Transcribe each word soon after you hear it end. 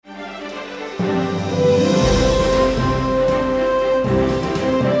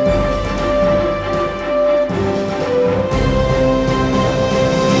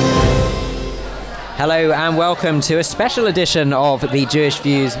Hello and welcome to a special edition of The Jewish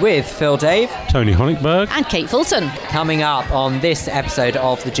Views with Phil Dave, Tony Honigberg and Kate Fulton. Coming up on this episode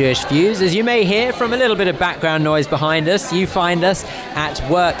of The Jewish Views, as you may hear from a little bit of background noise behind us, you find us at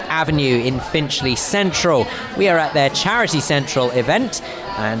Work Avenue in Finchley Central. We are at their Charity Central event,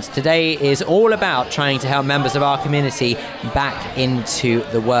 and today is all about trying to help members of our community back into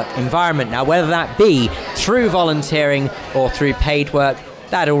the work environment. Now, whether that be through volunteering or through paid work,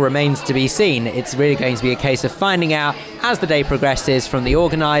 that all remains to be seen. It's really going to be a case of finding out as the day progresses from the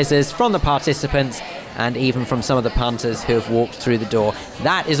organisers, from the participants, and even from some of the punters who have walked through the door.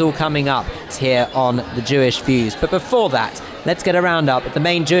 That is all coming up here on The Jewish Views. But before that, let's get a roundup of the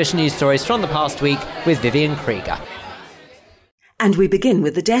main Jewish news stories from the past week with Vivian Krieger. And we begin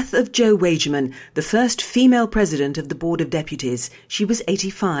with the death of Jo Wageman, the first female president of the Board of Deputies. She was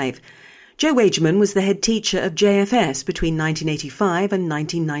 85. Jo Wageman was the head teacher of JFS between 1985 and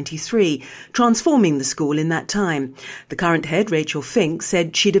 1993, transforming the school in that time. The current head, Rachel Fink,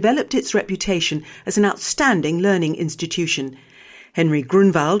 said she developed its reputation as an outstanding learning institution. Henry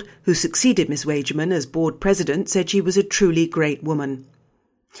Grunwald, who succeeded Miss Wageman as board president, said she was a truly great woman.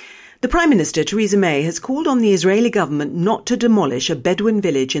 The Prime Minister, Theresa May, has called on the Israeli government not to demolish a Bedouin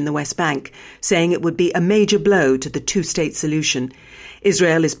village in the West Bank, saying it would be a major blow to the two-state solution.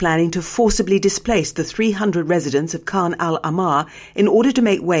 Israel is planning to forcibly displace the 300 residents of Khan al-Ahmar in order to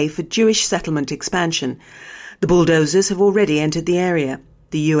make way for Jewish settlement expansion. The bulldozers have already entered the area.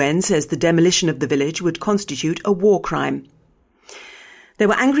 The UN says the demolition of the village would constitute a war crime. There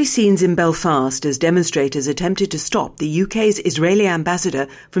were angry scenes in Belfast as demonstrators attempted to stop the UK's Israeli ambassador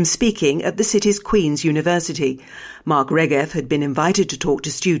from speaking at the city's Queen's University. Mark Regev had been invited to talk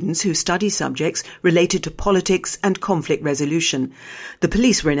to students who study subjects related to politics and conflict resolution. The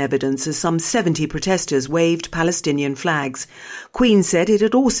police were in evidence as some 70 protesters waved Palestinian flags. Queen said it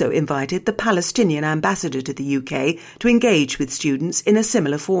had also invited the Palestinian ambassador to the UK to engage with students in a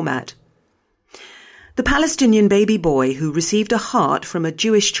similar format. The Palestinian baby boy who received a heart from a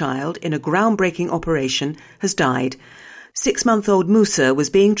Jewish child in a groundbreaking operation has died. 6-month-old Musa was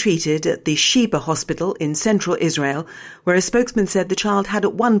being treated at the Sheba Hospital in central Israel, where a spokesman said the child had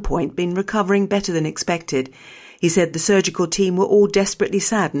at one point been recovering better than expected. He said the surgical team were all desperately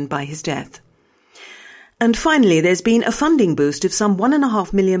saddened by his death. And finally, there's been a funding boost of some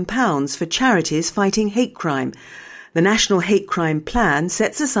 £1.5 million for charities fighting hate crime. The National Hate Crime Plan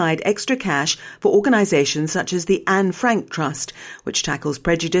sets aside extra cash for organisations such as the Anne Frank Trust, which tackles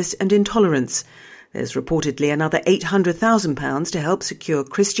prejudice and intolerance. There's reportedly another £800,000 to help secure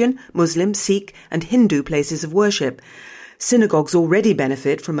Christian, Muslim, Sikh and Hindu places of worship. Synagogues already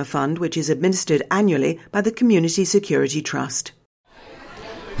benefit from a fund which is administered annually by the Community Security Trust.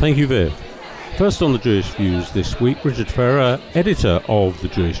 Thank you, Viv. First on The Jewish Views this week, Richard Ferrer, editor of The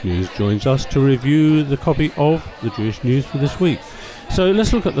Jewish News, joins us to review the copy of The Jewish News for this week. So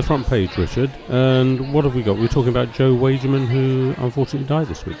let's look at the front page, Richard, and what have we got? We're talking about Jo Wageman, who unfortunately died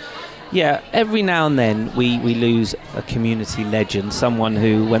this week. Yeah, every now and then we lose a community legend, someone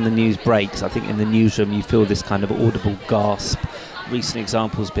who, when the news breaks, I think in the newsroom you feel this kind of audible gasp. Recent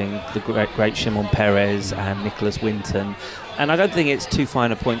examples being the great Shimon Peres and Nicholas Winton. And I don't think it's too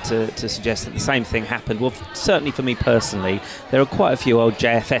fine a point to suggest that the same thing happened. Well, certainly for me personally, there are quite a few old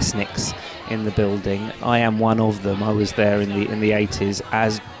JFSniks in the building. I am one of them. I was there in the 80s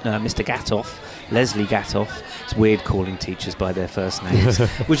as Mr. Gatoff, Leslie Gatoff. It's weird calling teachers by their first names.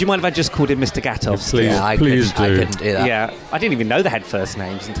 Would you mind if I just called him Mr. Gatoff? Please, I couldn't do that. Yeah, I didn't even know they had first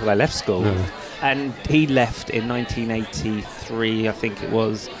names until I left school. No. And he left in 1983, I think it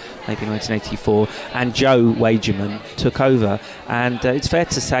was, maybe 1984, and Jo Wageman took over. And it's fair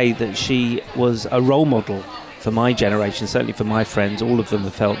to say that she was a role model for my generation, certainly for my friends. All of them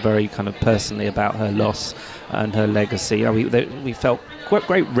have felt very kind of personally about her loss and her legacy. You know, we felt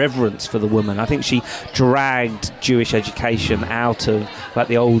great reverence for the woman. I think she dragged Jewish education out of like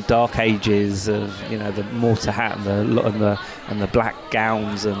the old dark ages of, you know, the mortar hat and the black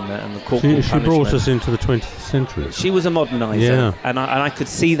gowns and the corporal She brought us into the 20th century. She was a moderniser, yeah. and I could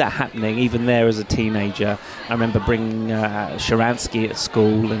see that happening even there as a teenager. I remember bringing Sharansky at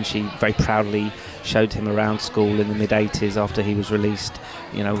school, and she very proudly showed him around school in the mid-80s after he was released,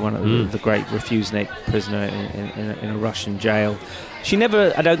 you know, one of the great Refusnik prisoner in a Russian jail. She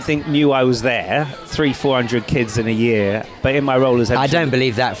never, I don't think, knew I was there. 300-400 kids in a year, but in my role as head... I don't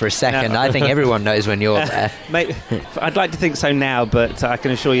believe that for a second. No. I think everyone knows when you're there. Mate, I'd like to think so now, but I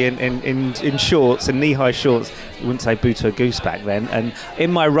can assure you, in shorts, in knee-high shorts, you wouldn't say boo to a goose back then. And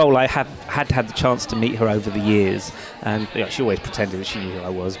in my role, I had the chance to meet her over the years, and she always pretended that she knew who I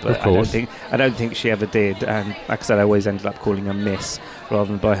was, but I don't think she ever did. And like I said, I always ended up calling her Miss rather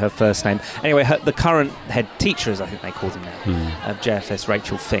than by her first name. Anyway, the current head teacher, as I think they call them now, of JFS,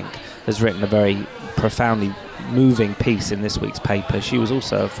 Rachel Fink, has written a very profoundly moving piece in this week's paper. She was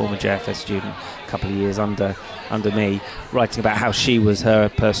also a former JFS student a couple of years under me, writing about how she was her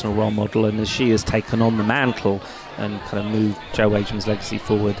personal role model, and as she has taken on the mantle and kind of moved Joe Wageman's legacy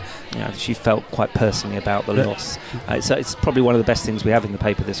forward, she felt quite personally about the loss. So it's probably one of the best things we have in the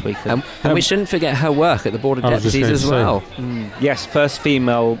paper this week. And we shouldn't forget her work at the Board of Deputies as well. Yes, first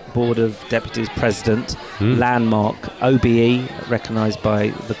female Board of Deputies president, landmark, OBE, recognised by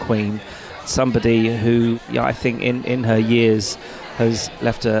the Queen. Somebody who, I think in her years has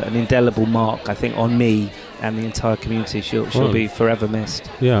left an indelible mark, I think, on me and the entire community. She'll be forever missed.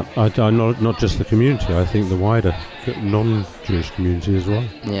 Yeah, not just the community, I think the wider non-Jewish community as well.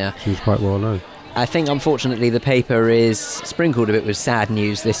 Yeah. She's quite well known. I think, unfortunately, the paper is sprinkled a bit with sad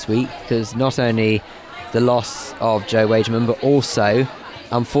news this week, because not only the loss of Joe Wageman, but also,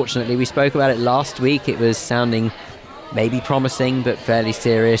 unfortunately, we spoke about it last week, it was sounding maybe promising but fairly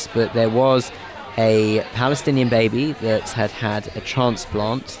serious, but there was a Palestinian baby that had a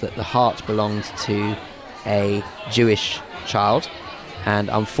transplant, that the heart belonged to a Jewish child, and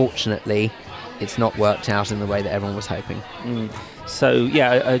unfortunately it's not worked out in the way that everyone was hoping. So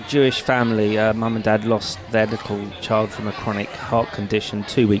a Jewish family, mum and dad lost their little child from a chronic heart condition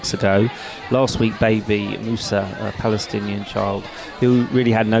 2 weeks ago. Last week, baby Musa, a Palestinian child who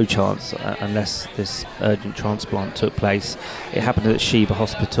really had no chance unless this urgent transplant took place. It happened at Sheba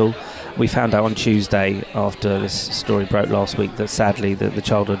Hospital. We found out on Tuesday, after this story broke last week, that sadly the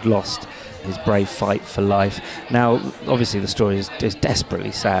child had lost his brave fight for life. Now, obviously, the story is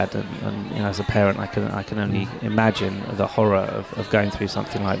desperately sad, and as a parent, I can only imagine the horror of going through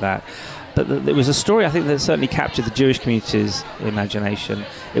something like that. But there was a story, I think, that certainly captured the Jewish community's imagination.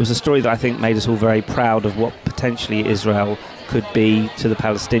 It was a story that I think made us all very proud of what potentially Israel could be to the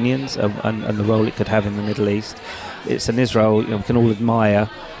Palestinians and the role it could have in the Middle East. It's an Israel we can all admire,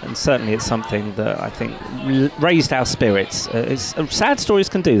 and certainly it's something that I think raised our spirits. Sad stories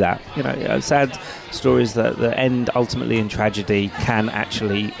can do that. Sad stories that end ultimately in tragedy can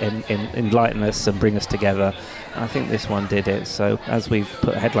actually enlighten us and bring us together. I think this one did it. So as we've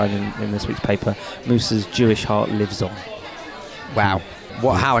put a headline in this week's paper, Musa's Jewish heart lives on. Wow.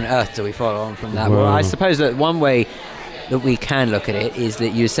 How on earth do we follow on from that? Well, I suppose that one way that we can look at it is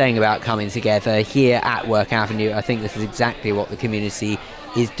that you're saying about coming together here at Work Avenue. I think this is exactly what the community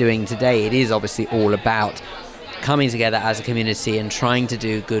is doing today. It is obviously all about coming together as a community and trying to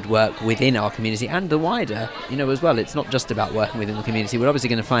do good work within our community and the wider, as well. It's not just about working within the community. We're obviously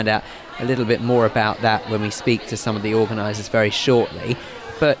going to find out a little bit more about that when we speak to some of the organisers very shortly.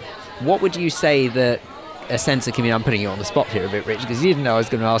 But what would you say that a sense of community... I'm putting you on the spot here a bit, Rich, because you didn't know I was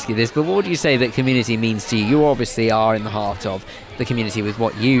going to ask you this, but what would you say that community means to you? You obviously are in the heart of the community with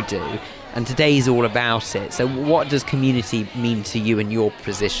what you do, and today's all about it. So what does community mean to you and your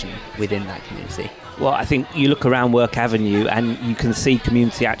position within that community? Well, I think you look around Work Avenue and you can see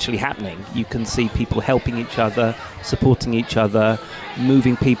community actually happening. You can see people helping each other, supporting each other,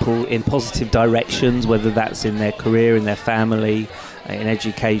 moving people in positive directions, whether that's in their career, in their family, in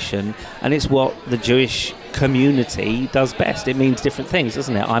education. And it's what the Jewish community does best. It means different things,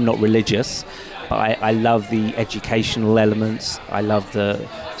 doesn't it? I'm not religious, but I love the educational elements. I love the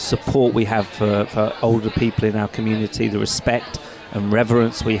support we have for older people in our community, the respect and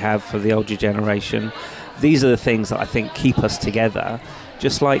reverence we have for the older generation. These are the things that I think keep us together.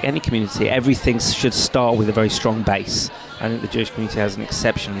 Just like any community, everything should start with a very strong base. I think the Jewish community has an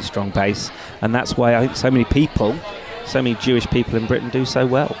exceptionally strong base, and that's why I think so many Jewish people in Britain do so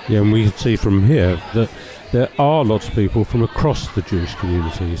well. Yeah, and we can see from here that there are lots of people from across the Jewish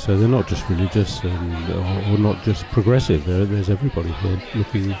community, so they're not just religious or not just progressive. There's everybody here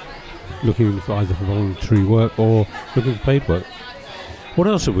looking for either for voluntary work or looking for paid work. What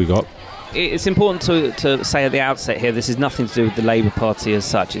else have we got? It's important to say at the outset here, this is nothing to do with the Labour Party as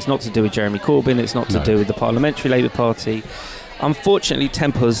such. It's not to do with Jeremy Corbyn. It's not to do with the Parliamentary Labour Party. Unfortunately,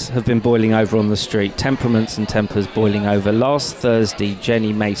 tempers have been boiling over on the street. Temperaments and tempers boiling over. Last Thursday,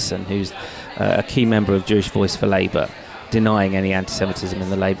 Jenny Mason, who's a key member of Jewish Voice for Labour, denying any anti-Semitism in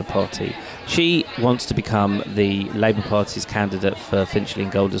the Labour Party. She wants to become the Labour Party's candidate for Finchley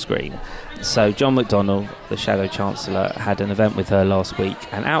and Golders Green. So John McDonnell, the Shadow Chancellor, had an event with her last week,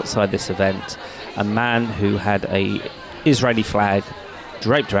 and outside this event, a man who had a Israeli flag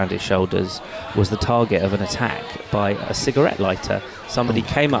draped around his shoulders was the target of an attack by a cigarette lighter. Somebody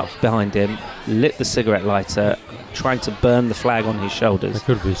came up behind him, lit the cigarette lighter, trying to burn the flag on his shoulders. That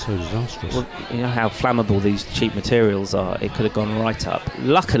could have been so disastrous. Well, you know how flammable these cheap materials are. It could have gone right up.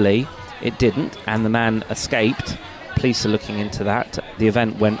 Luckily, it didn't, and the man escaped. Police are looking into that. The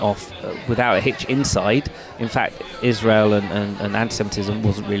event went off without a hitch inside. In fact, Israel and anti-Semitism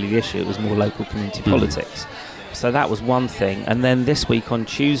wasn't really the issue. It was more local community politics. So that was one thing. And then this week on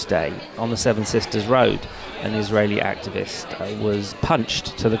Tuesday, on the Seven Sisters Road, an Israeli activist was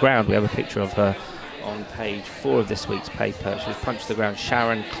punched to the ground. We have a picture of her on page 4 of this week's paper. She was punched to the ground.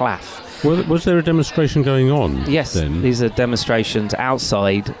 Sharon Claff. Was there a demonstration going on? Yes, then? These are demonstrations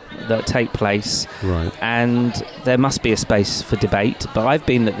outside that take place. Right. And there must be a space for debate. But I've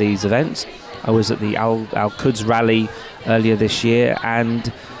been at these events. I was at the Al-Quds rally earlier this year,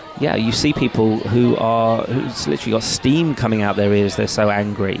 and yeah, you see people who's literally got steam coming out their ears. They're so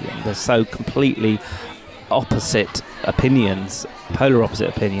angry. They're so completely opposite opinions, polar opposite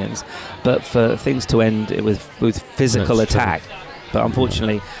opinions. But for things to end with physical attack. But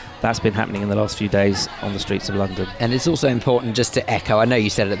unfortunately, that's been happening in the last few days on the streets of London. And it's also important just to echo, I know you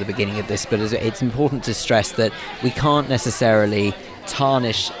said it at the beginning of this, but it's important to stress that we can't necessarily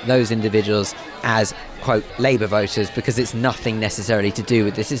tarnish those individuals as, quote, Labour voters, because it's nothing necessarily to do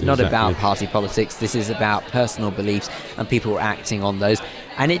with this. It's not about party politics. This is about personal beliefs and people acting on those.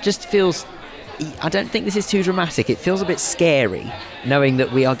 And it just feels, I don't think this is too dramatic. It feels a bit scary knowing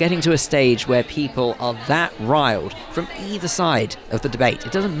that we are getting to a stage where people are that riled from either side of the debate.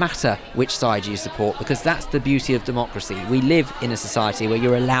 It doesn't matter which side you support, because that's the beauty of democracy. We live in a society where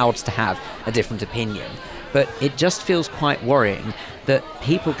you're allowed to have a different opinion. But it just feels quite worrying that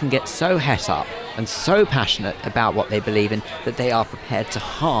people can get so het up and so passionate about what they believe in that they are prepared to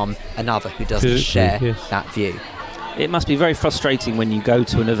harm another who doesn't share that view. It must be very frustrating when you go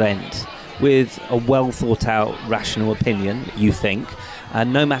to an event with a well thought out rational opinion, you think,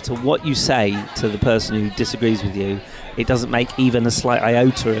 and no matter what you say to the person who disagrees with you, it doesn't make even a slight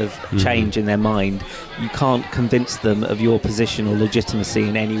iota of change in their mind. You can't convince them of your position or legitimacy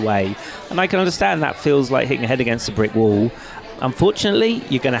in any way. And I can understand that feels like hitting your head against a brick wall. Unfortunately,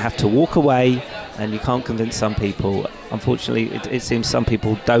 you're going to have to walk away, and you can't convince some people. Unfortunately, it seems some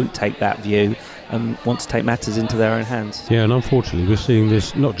people don't take that view and want to take matters into their own hands. Yeah, and unfortunately we're seeing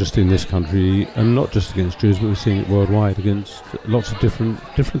this not just in this country and not just against Jews, but we're seeing it worldwide against lots of different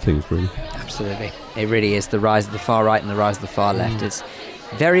things, really. Absolutely. It really is the rise of the far right and the rise of the far left. It's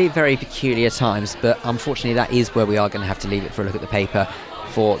very, very peculiar times, but unfortunately that is where we are going to have to leave it for a look at the paper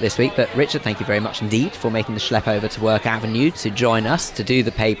for this week. But Richard, thank you very much indeed for making the schlep over to Work Avenue to join us to do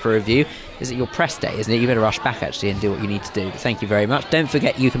the paper review. Is it your press day, isn't it? You better rush back actually and do what you need to do. But thank you very much. Don't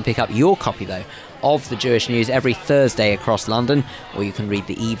forget you can pick up your copy though of the Jewish News every Thursday across London, or you can read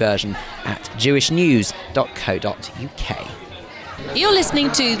the e-version at jewishnews.co.uk. You're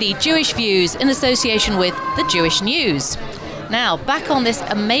listening to the Jewish Views in association with the Jewish News. Now, back on this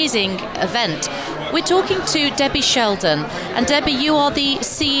amazing event, we're talking to Debbie Sheldon. And Debbie, you are the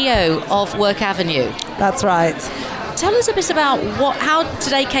CEO of Work Avenue. That's right. Tell us a bit about how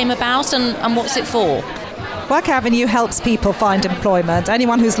today came about and what's it for. Work Avenue helps people find employment.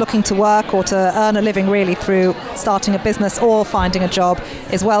 Anyone who's looking to work or to earn a living really through starting a business or finding a job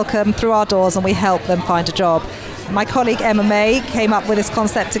is welcome through our doors, and we help them find a job. My colleague Emma May came up with this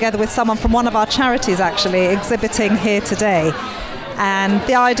concept together with someone from one of our charities actually exhibiting here today. And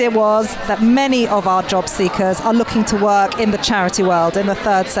the idea was that many of our job seekers are looking to work in the charity world, in the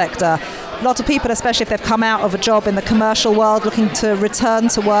third sector. A lot of people, especially if they've come out of a job in the commercial world, looking to return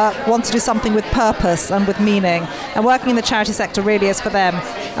to work, want to do something with purpose and with meaning. And working in the charity sector really is for them.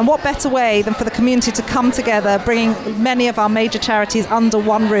 And what better way than for the community to come together, bringing many of our major charities under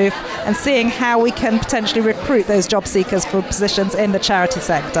one roof and seeing how we can potentially recruit those job seekers for positions in the charity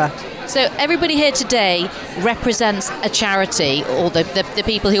sector. So everybody here today represents a charity, or the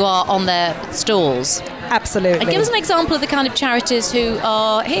people who are on their stalls. Absolutely. And give us an example of the kind of charities who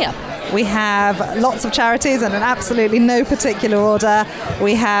are here. We have lots of charities, and in absolutely no particular order.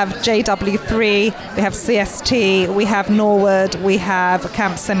 We have JW3, we have CST, we have Norwood, we have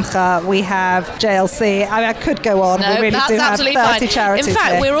Camp Simcha, we have JLC. I could go on. No, we really do have 30 fine. charities. In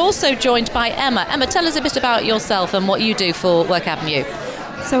fact, here. we're also joined by Emma. Emma, tell us a bit about yourself and what you do for Work Avenue.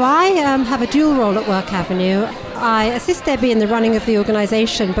 So I have a dual role at Work Avenue. I assist Debbie in the running of the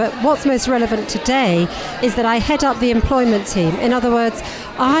organisation, but what's most relevant today is that I head up the employment team. In other words,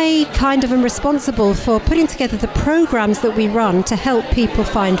 I kind of am responsible for putting together the programmes that we run to help people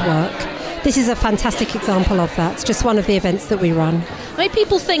find work. This is a fantastic example of that. It's just one of the events that we run. I mean,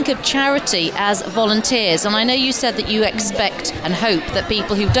 people think of charity as volunteers, and I know you said that you expect and hope that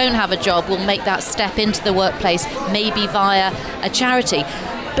people who don't have a job will make that step into the workplace, maybe via a charity.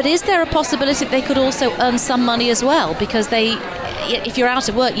 But is there a possibility that they could also earn some money as well? Because if you're out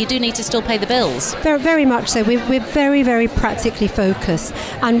of work, you do need to still pay the bills. Very, very much so. We're very, very practically focused.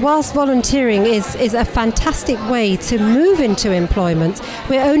 And whilst volunteering is a fantastic way to move into employment,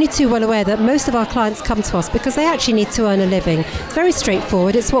 we're only too well aware that most of our clients come to us because they actually need to earn a living. It's very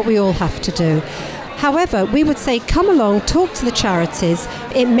straightforward. It's what we all have to do. However, we would say come along, talk to the charities.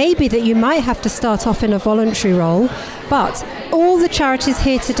 It may be that you might have to start off in a voluntary role, but all the charities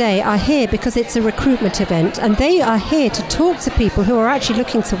here today are here because it's a recruitment event, and they are here to talk to people who are actually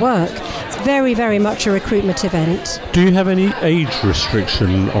looking to work. It's very, very much a recruitment event. Do you have any age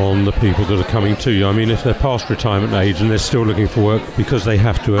restriction on the people that are coming to you? I mean, if they're past retirement age and they're still looking for work because they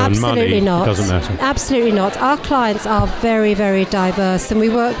have to earn money, it doesn't matter? Absolutely not. Our clients are very, very diverse, and we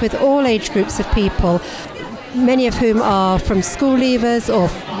work with all age groups of people, many of whom are from school leavers or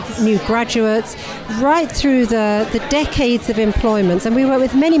new graduates, right through the decades of employment. And we work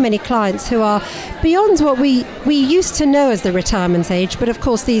with many, many clients who are beyond what we used to know as the retirement age. But of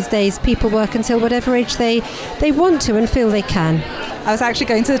course, these days, people work until whatever age they want to and feel they can. I was actually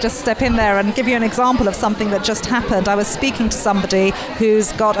going to just step in there and give you an example of something that just happened. I was speaking to somebody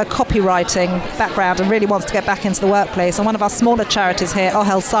who's got a copywriting background and really wants to get back into the workplace. And one of our smaller charities here,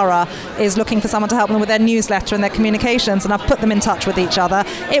 Ohel Sarah, is looking for someone to help them with their newsletter and their communications. And I've put them in touch with each other.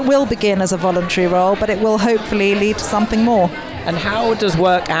 It will begin as a voluntary role, but it will hopefully lead to something more. And how does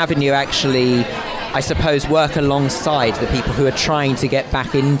Work Avenue actually, I suppose, work alongside the people who are trying to get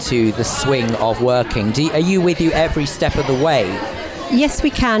back into the swing of working? Are you with you every step of the way? Yes, we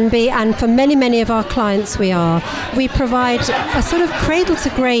can be, and for many, many of our clients we are. We provide a sort of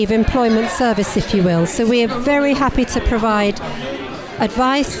cradle-to-grave employment service, if you will. So we are very happy to provide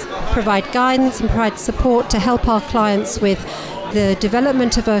advice, provide guidance and provide support to help our clients with the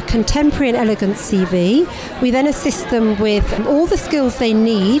development of a contemporary and elegant CV. We then assist them with all the skills they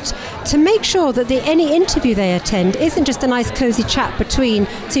need to make sure that any interview they attend isn't just a nice cosy chat between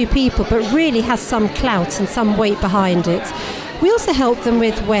two people, but really has some clout and some weight behind it. We also help them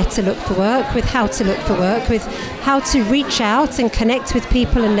with where to look for work, with how to look for work, with how to reach out and connect with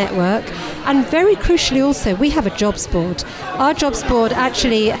people and network. And very crucially also, we have a jobs board. Our jobs board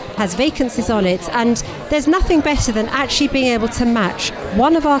actually has vacancies on it, and there's nothing better than actually being able to match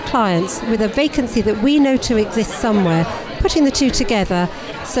one of our clients with a vacancy that we know to exist somewhere, putting the two together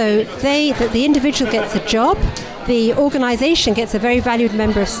so that the individual gets a job, the organisation gets a very valued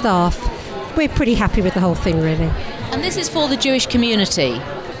member of staff. We're pretty happy with the whole thing, really. And this is for the Jewish community?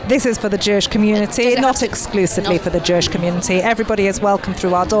 This is for the Jewish community, not exclusively for the Jewish community. Everybody is welcome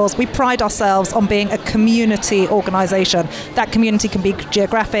through our doors. We pride ourselves on being a community organisation. That community can be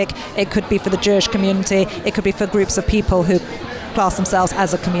geographic, it could be for the Jewish community, it could be for groups of people who class themselves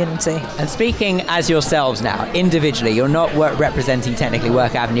as a community. And speaking as yourselves now, individually, you're not representing technically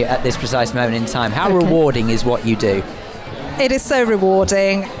Work Avenue at this precise moment in time. How rewarding is what you do? It is so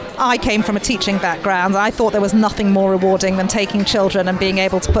rewarding. I came from a teaching background. I thought there was nothing more rewarding than taking children and being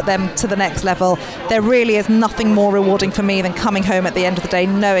able to put them to the next level. There really is nothing more rewarding for me than coming home at the end of the day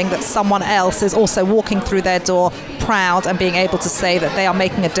knowing that someone else is also walking through their door proud and being able to say that they are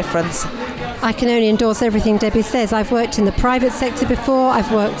making a difference. I can only endorse everything Debbie says. I've worked in the private sector before,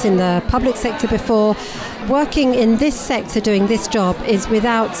 I've worked in the public sector before. Working in this sector doing this job is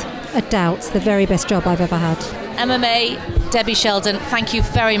without a doubt the very best job I've ever had. MMA, Debbie Sheldon, thank you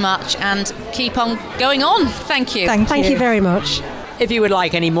very much and keep on going on. Thank you. Thank you very much. If you would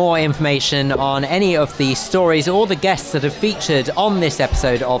like any more information on any of the stories or the guests that have featured on this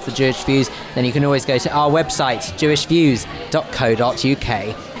episode of The Jewish Views, then you can always go to our website,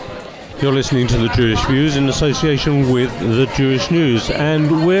 jewishviews.co.uk. You're listening to The Jewish Views in association with The Jewish News,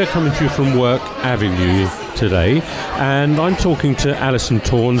 and we're coming to you from Work Avenue today, and I'm talking to Alison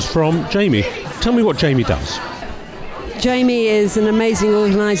Torns from Jami. Tell me what Jami does. Jami is an amazing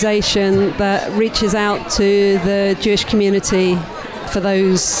organisation that reaches out to the Jewish community for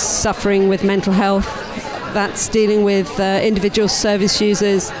those suffering with mental health. That's dealing with individual service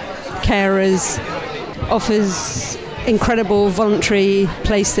users, carers, offers incredible voluntary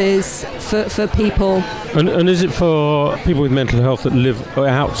places for people. And is it for people with mental health that live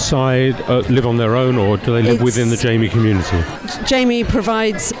outside, live on their own, or do they live within the Jami community? Jami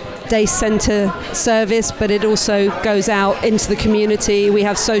provides day centre service, but it also goes out into the community. We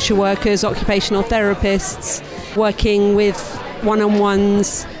have social workers, occupational therapists working with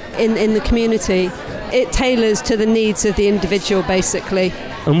one-on-ones in the community. It tailors to the needs of the individual, basically.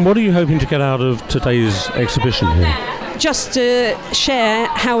 And what are you hoping to get out of today's exhibition here? Just to share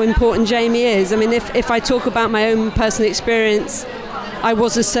how important Jami is. I mean, if I talk about my own personal experience, I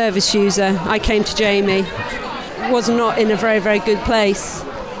was a service user. I came to Jami, was not in a very, very good place.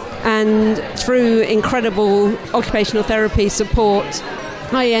 And through incredible occupational therapy support,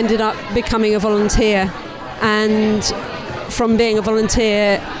 I ended up becoming a volunteer. And from being a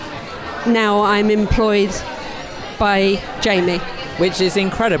volunteer, now I'm employed by Jami. Which is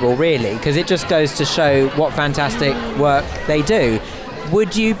incredible, really, because it just goes to show what fantastic work they do.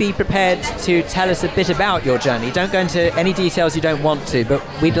 Would you be prepared to tell us a bit about your journey? Don't go into any details you don't want to, but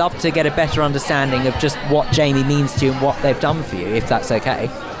we'd love to get a better understanding of just what Jami means to you and what they've done for you, if that's okay.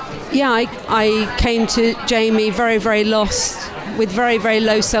 Yeah, I came to Jami very, very lost, with very, very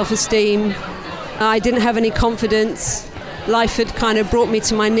low self-esteem. I didn't have any confidence. Life had kind of brought me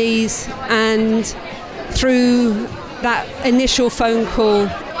to my knees, and through that initial phone call,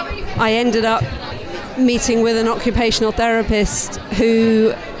 I ended up meeting with an occupational therapist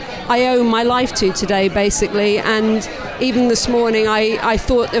who I owe my life to today, basically. And even this morning I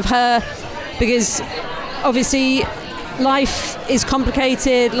thought of her, because obviously life is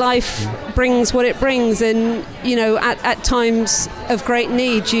complicated, life brings what it brings, and you know, at times of great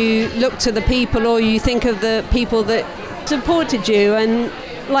need you look to the people, or you think of the people that supported you. And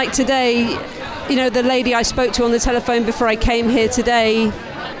like today, you know, the lady I spoke to on the telephone before I came here today,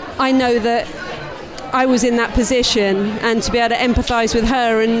 I know that I was in that position, and to be able to empathise with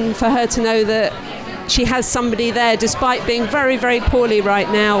her, and for her to know that she has somebody there despite being very, very poorly right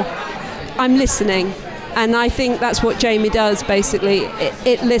now, I'm listening. And I think that's what Jami does, basically.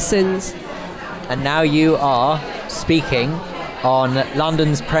 It listens. And now you are speaking on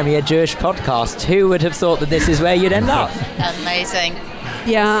London's premier Jewish podcast. Who would have thought that this is where you'd end up? Amazing.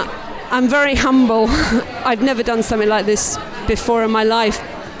 Yeah, I'm very humble. I've never done something like this before in my life.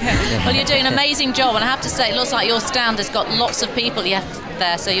 Well, you're doing an amazing job, and I have to say, it looks like your stand has got lots of people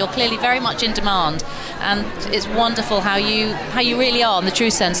there, so you're clearly very much in demand, and it's wonderful how you really are, in the true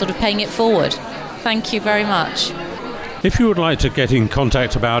sense, sort of paying it forward. Thank you very much. If you would like to get in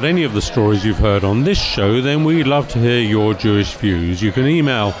contact about any of the stories you've heard on this show, then we'd love to hear your Jewish views. You can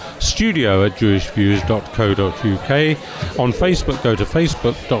email studio@jewishviews.co.uk. On Facebook, go to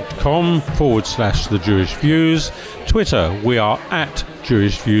facebook.com/The Jewish Views. Twitter, we are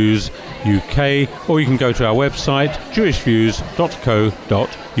 @JewishViewsUK, or you can go to our website,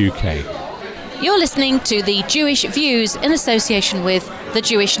 jewishviews.co.uk. You're listening to the Jewish Views in association with the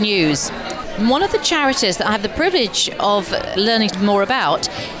Jewish News. One of the charities that I have the privilege of learning more about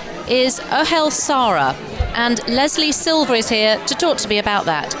is Ohel Sarah, and Leslie Silver is here to talk to me about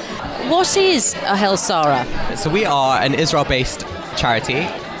that. What is Ohel Sarah? So we are an Israel-based charity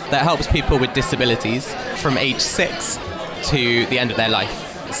that helps people with disabilities from age 6 to the end of their life.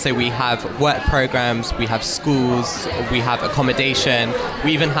 So we have work programs, we have schools, we have accommodation,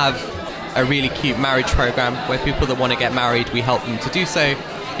 we even have a really cute marriage program where people that want to get married, we help them to do so.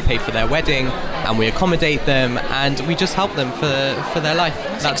 We pay for their wedding and we accommodate them, and we just help them for their life.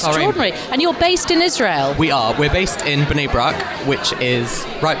 That's extraordinary. Our aim. And you're based in Israel? We are. We're based in Bnei Brak, which is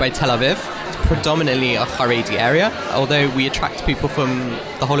right by Tel Aviv. It's predominantly a Haredi area, although we attract people from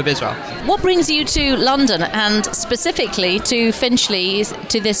the whole of Israel. What brings you to London, and specifically to Finchley,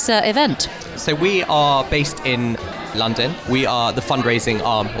 to this event? So we are based in London. We are the fundraising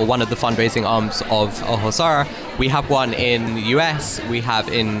arm, or one of the fundraising arms of Ohel Sarah. We have one in the US, we have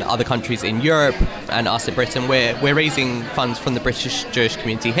in other countries in Europe, and us in Britain. We're raising funds from the British Jewish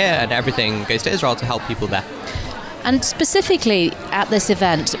community here, and everything goes to Israel to help people there. And specifically at this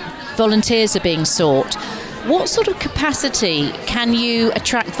event, volunteers are being sought. What sort of capacity can you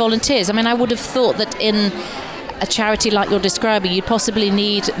attract volunteers? I mean, I would have thought that in a charity like you're describing, you'd possibly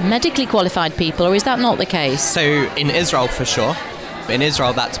need medically qualified people, or is that not the case? So in Israel, for sure. In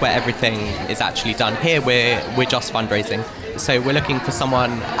Israel, that's where everything is actually done. Here, we're just fundraising. So we're looking for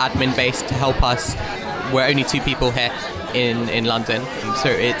someone admin-based to help us. We're only 2 people here in London, so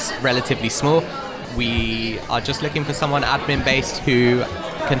it's relatively small. We are just looking for someone admin-based who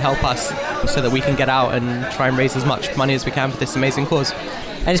can help us so that we can get out and try and raise as much money as we can for this amazing cause.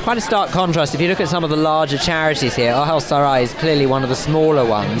 And it's quite a stark contrast. If you look at some of the larger charities here, Ohel Sarah is clearly one of the smaller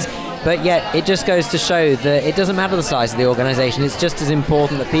ones. but yet it just goes to show that it doesn't matter the size of the organisation. It's just as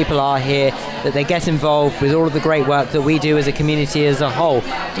important that people are here, that they get involved with all of the great work that we do as a community as a whole.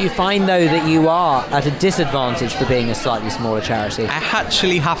 Do you find, though, that you are at a disadvantage for being a slightly smaller charity? I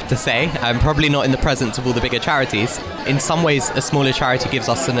actually have to say, I'm probably not in the presence of all the bigger charities. In some ways, a smaller charity gives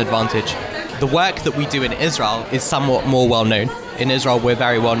us an advantage. The work that we do in Israel is somewhat more well known. In Israel, we're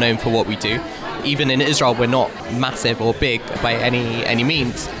very well known for what we do. Even in Israel, we're not massive or big by any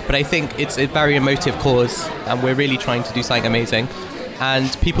means, but I think it's a very emotive cause, and we're really trying to do something amazing,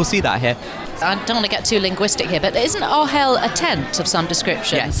 and people see that here. I don't want to get too linguistic here, but isn't Ohel a tent of some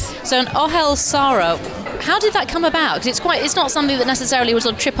description? Yes. So an Ohel Sarah, how did that come about? Because it's not something that necessarily will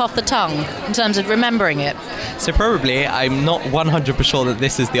sort of trip off the tongue in terms of remembering it. So probably, I'm not 100% sure that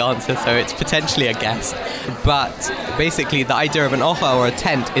this is the answer, so it's potentially a guess. But basically, the idea of an Ohel or a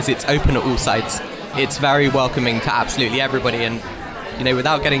tent is it's open at all sides. It's very welcoming to absolutely everybody, and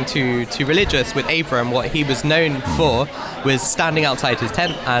without getting too religious, with Abraham, what he was known for was standing outside his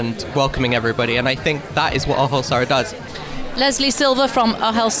tent and welcoming everybody, and I think that is what Ohel Sarah does. Leslie Silver from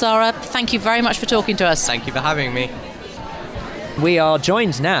Ohel Sarah, thank you very much for talking to us. Thank you for having me. We are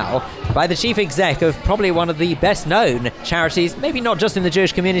joined now by the chief exec of probably one of the best known charities, maybe not just in the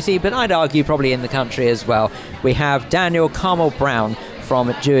Jewish community, but I'd argue probably in the country as well. We have Daniel Carmel Brown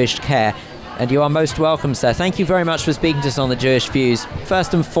from Jewish Care. And you are most welcome, sir. Thank you very much for speaking to us on the Jewish Views.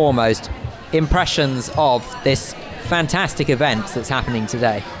 First and foremost, impressions of this fantastic event that's happening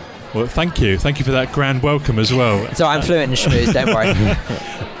today. Well, thank you. Thank you for that grand welcome as well. So I'm fluent in schmooze, don't worry.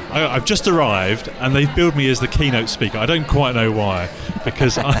 I've just arrived and they've billed me as the keynote speaker. I don't quite know why,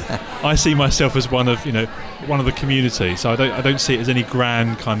 because I see myself as one of the community. So I don't see it as any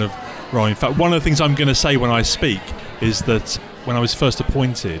grand kind of role. In fact, one of the things I'm going to say when I speak is that when I was first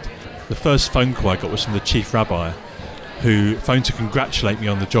appointed, the first phone call I got was from the chief rabbi, who phoned to congratulate me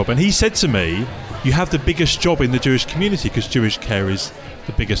on the job. And he said to me, you have the biggest job in the Jewish community, because Jewish Care is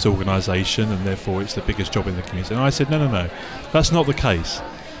the biggest organisation and therefore it's the biggest job in the community. And I said, no, that's not the case.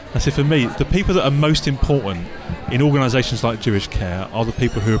 I said, for me, the people that are most important in organisations like Jewish Care are the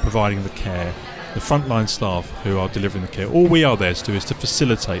people who are providing the care, the frontline staff who are delivering the care. All we are there to do is to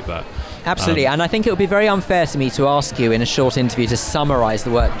facilitate that. Absolutely, and I think it would be very unfair to me to ask you in a short interview to summarise the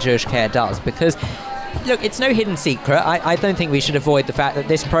work Jewish Care does, because, look, it's no hidden secret. I don't think we should avoid the fact that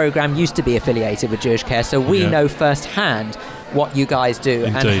this programme used to be affiliated with Jewish Care, so we know firsthand what you guys do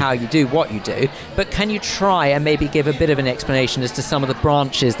and how you do what you do. But can you try and maybe give a bit of an explanation as to some of the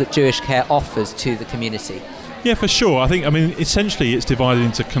branches that Jewish Care offers to the community? Yeah, for sure. Essentially it's divided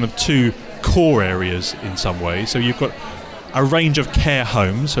into kind of two core areas in some way. So you've got a range of care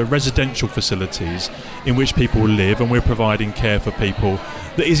homes, so residential facilities in which people live, and we're providing care for people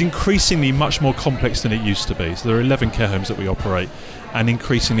that is increasingly much more complex than it used to be. So there are 11 care homes that we operate, and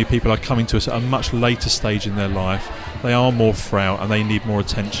increasingly people are coming to us at a much later stage in their life. They are more frail and they need more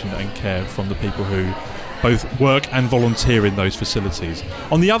attention and care from the people who both work and volunteer in those facilities.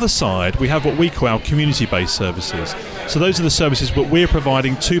 On the other side, we have what we call our community-based services. So those are the services that we're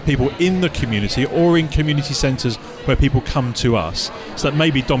providing to people in the community or in community centres where people come to us. So that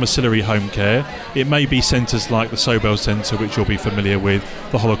may be domiciliary home care, it may be centres like the Sobel Centre, which you'll be familiar with,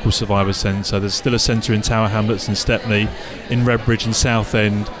 the Holocaust Survivors Centre. There's still a centre in Tower Hamlets and Stepney, in Redbridge and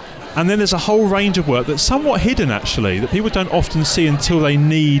Southend. And then there's a whole range of work that's somewhat hidden, actually, that people don't often see until they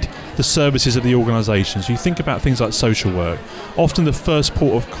need the services of the organisations. You think about things like social work. Often the first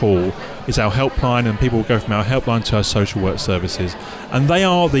port of call is our helpline, and people will go from our helpline to our social work services. And they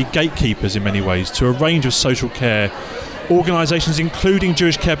are the gatekeepers in many ways to a range of social care organisations, including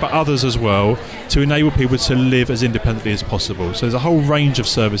Jewish Care, but others as well, to enable people to live as independently as possible. So there's a whole range of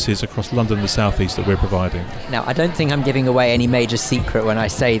services across London and the South East that we're providing. Now, I don't think I'm giving away any major secret when I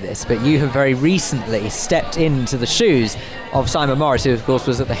say this, but you have very recently stepped into the shoes of Simon Morris, who of course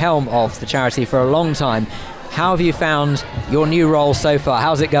was at the helm of the charity for a long time. How have you found your new role so far?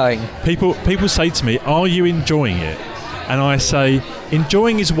 How's it going? People say to me, are you enjoying it? And I say,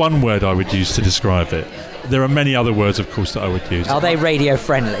 enjoying is one word I would use to describe it. There are many other words, of course, that I would use. Are they radio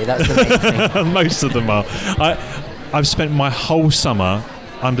friendly? That's the main thing. Most of them are. I've spent my whole summer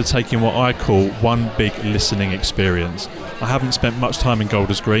undertaking what I call one big listening experience. I haven't spent much time in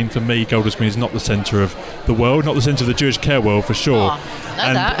Golders Green. For me, Golders Green is not the centre of the world, not the centre of the Jewish Care world, for sure.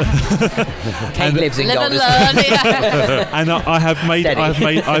 Kate lives in Golders Green. And I've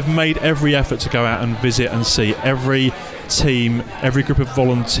made every effort to go out and visit and see every team, every group of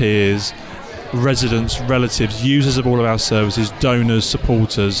volunteers, residents, relatives, users of all of our services, donors,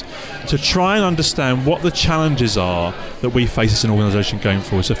 supporters, to try and understand what the challenges are that we face as an organisation going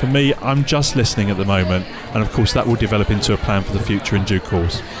forward. So for me, I'm just listening at the moment, and of course that will develop into a plan for the future in due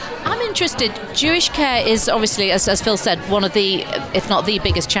course. I'm interested. Jewish Care is obviously, as Phil said, one of the, if not the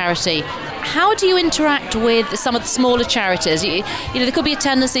biggest charity. How do you interact with some of the smaller charities? You know, there could be a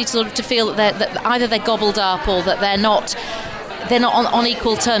tendency to feel that either they're gobbled up or that they're not on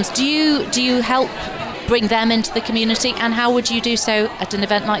equal terms. Do you help bring them into the community, and how would you do so at an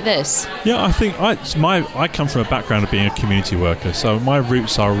event like this? Yeah, I think I come from a background of being a community worker, so my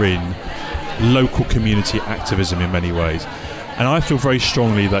roots are in local community activism in many ways. And I feel very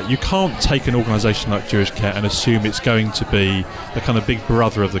strongly that you can't take an organisation like Jewish Care and assume it's going to be the kind of big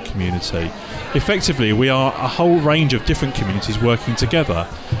brother of the community. Effectively, we are a whole range of different communities working together.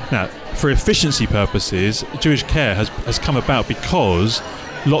 Now, for efficiency purposes, Jewish Care has come about because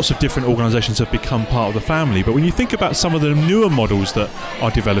lots of different organisations have become part of the family. But when you think about some of the newer models that are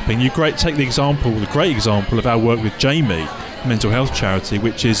developing, take the great example of our work with Jami, mental health charity,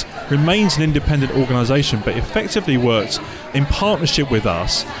 which remains an independent organisation but effectively works in partnership with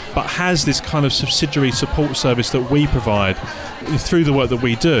us, but has this kind of subsidiary support service that we provide through the work that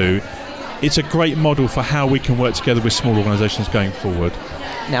we do. It's a great model for how we can work together with small organisations going forward.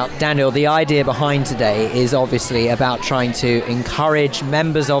 Now, Daniel, the idea behind today is obviously about trying to encourage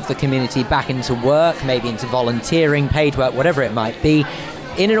members of the community back into work, maybe into volunteering, paid work, whatever it might be,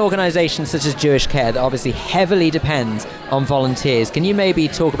 in an organisation such as Jewish Care that obviously heavily depends on volunteers. Can you maybe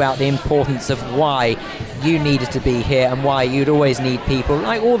talk about the importance of why you needed to be here and why you'd always need people,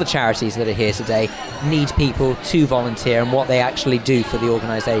 like all the charities that are here today, need people to volunteer and what they actually do for the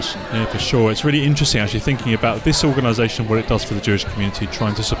organisation? Yeah, for sure. It's really interesting actually thinking about this organisation, what it does for the Jewish community,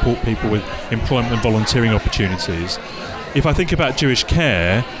 trying to support people with employment and volunteering opportunities. If I think about Jewish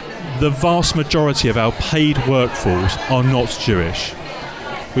Care, the vast majority of our paid workforce are not Jewish,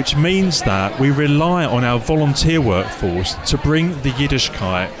 which means that we rely on our volunteer workforce to bring the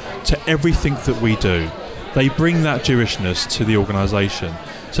Yiddishkeit to everything that we do. They bring that Jewishness to the organisation.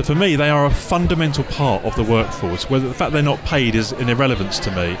 So for me, they are a fundamental part of the workforce. Whether the fact they're not paid is an irrelevance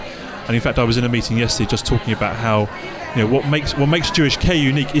to me. And in fact, I was in a meeting yesterday just talking about how, you know, what makes Jewish Care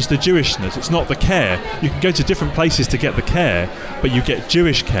unique is the Jewishness. It's not the care. You can go to different places to get the care, but you get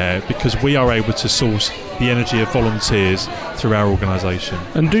Jewish care because we are able to source the energy of volunteers through our organisation.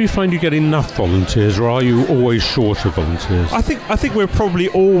 And do you find you get enough volunteers, or are you always short of volunteers? I think we're probably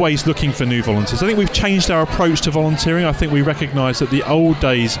always looking for new volunteers. I think we've changed our approach to volunteering. I think we recognise that the old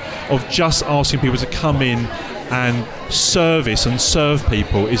days of just asking people to come in and service and serve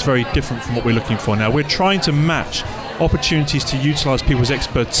people is very different from what we're looking for now. We're trying to match opportunities to utilise people's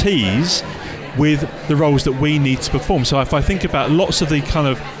expertise with the roles that we need to perform. So if I think about lots of the kind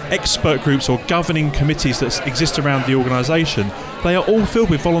of expert groups or governing committees that exist around the organisation, they are all filled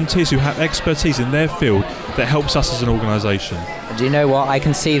with volunteers who have expertise in their field that helps us as an organisation. Do you know what? I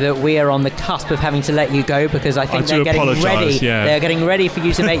can see that we are on the cusp of having to let you go because I think they're getting ready. Yeah. They're getting ready for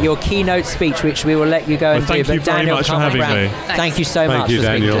you to make your keynote speech, which we will let you go and do. Thank you very much for having me. Thank you so much for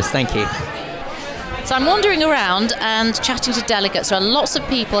speaking to us. Thank you. So I'm wandering around and chatting to delegates. There are lots of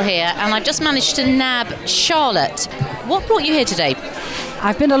people here, and I just managed to nab Charlotte. What brought you here today?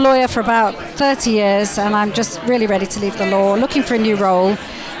 I've been a lawyer for about 30 years, and I'm just really ready to leave the law, looking for a new role.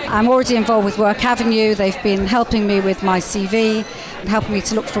 I'm already involved with Work Avenue. They've been helping me with my CV and helping me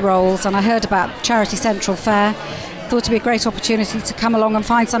to look for roles, and I heard about Charity Central Fair. Thought it'd be a great opportunity to come along and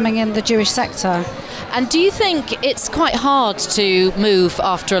find something in the Jewish sector. And do you think it's quite hard to move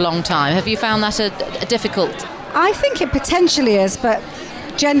after a long time? Have you found that a difficult? I think it potentially is, but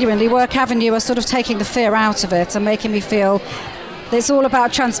genuinely Work Avenue are sort of taking the fear out of it and making me feel that it's all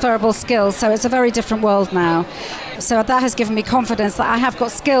about transferable skills, so it's a very different world now. So that has given me confidence that I have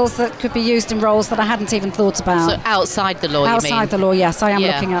got skills that could be used in roles that I hadn't even thought about. So outside the law, outside you mean? the law, yes. I am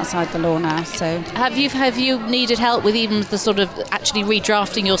looking outside the law now. So have you needed help with even the sort of actually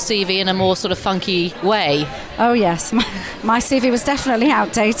redrafting your CV in a more sort of funky way? Oh yes, my CV was definitely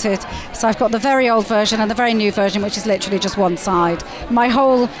outdated. So I've got the very old version and the very new version, which is literally just one side. My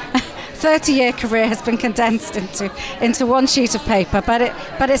whole 30-year career has been condensed into one sheet of paper, but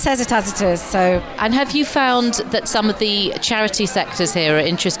it says it as it is. So, and have you found that some of the charity sectors here are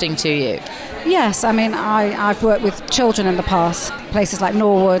interesting to you? Yes, I mean I've worked with children in the past, places like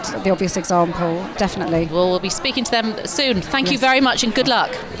Norwood, the obvious example, definitely. Well, we'll be speaking to them soon. Thank you very much and good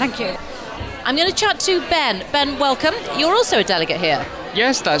luck. Thank you. I'm going to chat to Ben. Ben, welcome. You're also a delegate here.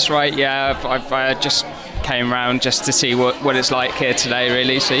 Yes, that's right. Yeah, I just came round just to see what it's like here today,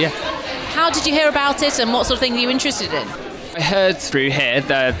 really. So yeah. How did you hear about it and what sort of thing are you interested in? I heard through here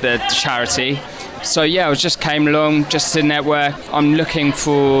the charity. So yeah, I just came along just to network. I'm looking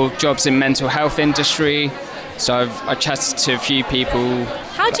for jobs in mental health industry. So I chatted to a few people.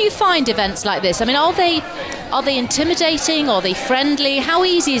 How do you find events like this? I mean, are they intimidating? Are they friendly? How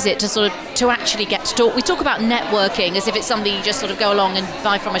easy is it to actually get to talk? We talk about networking as if it's something you just sort of go along and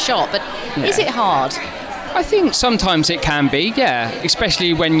buy from a shop, but is it hard? I think sometimes it can be, yeah,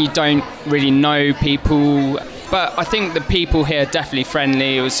 especially when you don't really know people. But I think the people here are definitely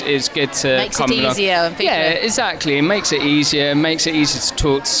friendly. It's good to come along. Makes it easier. Yeah, exactly. It makes it easier. It makes it easier to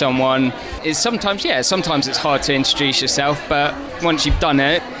talk to someone. Sometimes it's hard to introduce yourself, but once you've done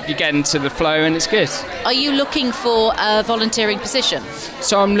it, you get into the flow and it's good. Are you looking for a volunteering position?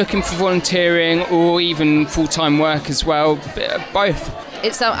 So I'm looking for volunteering or even full-time work as well, both.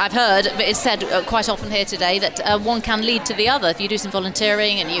 I've heard, but it's said quite often here today that one can lead to the other. If you do some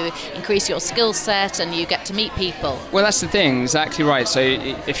volunteering and you increase your skill set and you get to meet people. Well, that's the thing, exactly right. So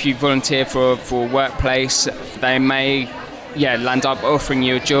if you volunteer for a workplace, they may land up offering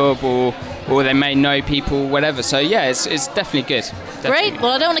you a job or they may know people, whatever. So yeah, it's definitely good. Definitely. Great.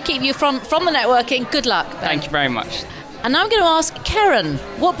 Well, I don't want to keep you from the networking. Good luck. Thank you very much. And now I'm going to ask Karen,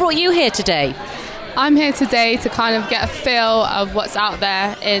 what brought you here today? I'm here today to kind of get a feel of what's out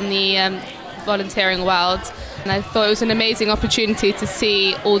there in the volunteering world. And I thought it was an amazing opportunity to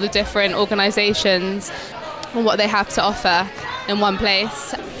see all the different organisations and what they have to offer in one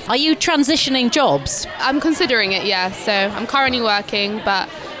place. Are you transitioning jobs? I'm considering it, yeah. So I'm currently working, but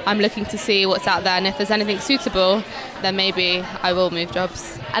I'm looking to see what's out there. And if there's anything suitable, then maybe I will move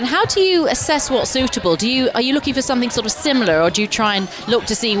jobs. And how do you assess what's suitable? Are you looking for something sort of similar, or do you try and look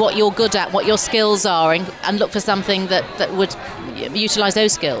to see what you're good at, what your skills are, and look for something that would utilise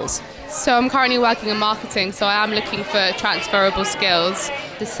those skills? So I'm currently working in marketing, so I am looking for transferable skills,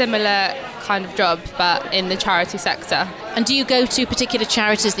 a similar kind of job, but in the charity sector. And do you go to particular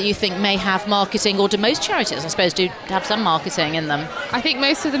charities that you think may have marketing, or do most charities, I suppose, do have some marketing in them? I think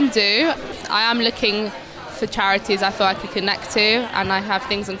most of them do. I am looking for charities I thought I could connect to and I have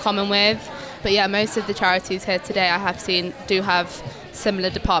things in common with. But yeah, most of the charities here today I have seen do have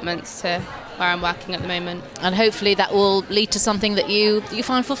similar departments to where I'm working at the moment. And hopefully that will lead to something that you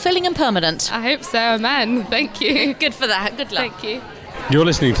find fulfilling and permanent. I hope so, amen. Thank you. Good for that. Good luck. Thank you. You're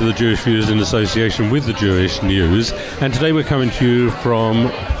listening to the Jewish Views in association with the Jewish News, and today we're coming to you from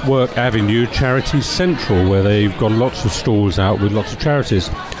Work Avenue Charity Central, where they've got lots of stalls out with lots of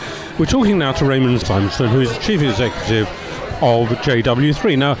charities. We're talking now to Raymond Simonson, who is the Chief Executive of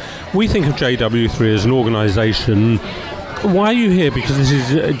JW3. Now, we think of JW3 as an organisation. Why are you here? Because this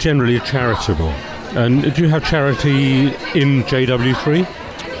is generally charitable. And do you have charity in JW3?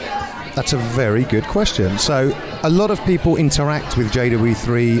 That's a very good question. So a lot of people interact with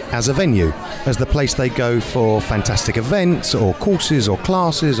JW3 as a venue, as the place they go for fantastic events or courses or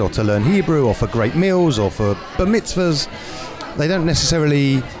classes or to learn Hebrew or for great meals or for bar mitzvahs. They don't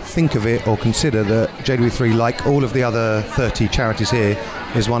necessarily think of it or consider that JW3, like all of the other 30 charities here,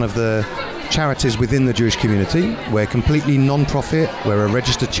 is one of the charities within the Jewish community. We're completely non-profit, we're a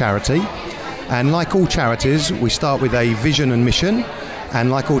registered charity, and like all charities, we start with a vision and mission. And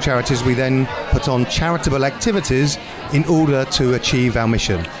like all charities, we then put on charitable activities in order to achieve our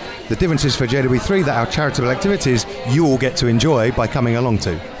mission. The difference is for JW3 that our charitable activities you all get to enjoy by coming along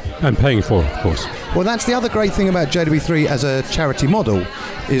to. And paying for, of course. Well, that's the other great thing about JW3 as a charity model,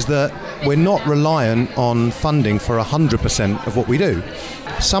 is that we're not reliant on funding for 100% of what we do.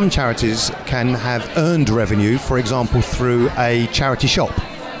 Some charities can have earned revenue, for example, through a charity shop.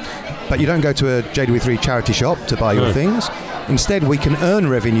 But you don't go to a JW3 charity shop to buy your things. Instead, we can earn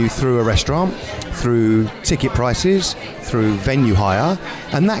revenue through a restaurant, through ticket prices, through venue hire,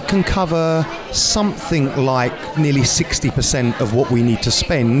 and that can cover something like nearly 60% of what we need to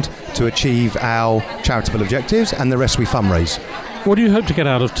spend to achieve our charitable objectives, and the rest we fundraise. What do you hope to get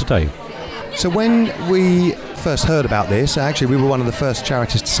out of today? So when we first heard about this, actually we were one of the first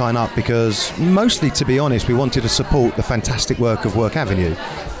charities to sign up because, mostly to be honest, we wanted to support the fantastic work of Work Avenue.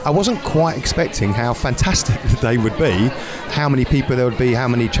 I wasn't quite expecting how fantastic the day would be, how many people there would be, how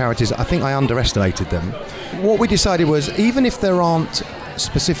many charities. I think I underestimated them. What we decided was, even if there aren't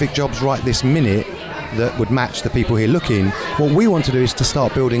specific jobs right this minute that would match the people here looking, what we want to do is to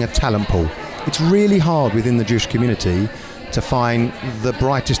start building a talent pool. It's really hard within the Jewish community to find the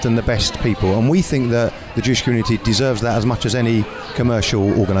brightest and the best people, and we think that the Jewish community deserves that as much as any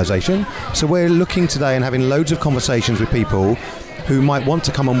commercial organisation. So we're looking today and having loads of conversations with people who might want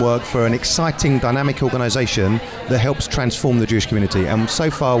to come and work for an exciting, dynamic organisation that helps transform the Jewish community. And so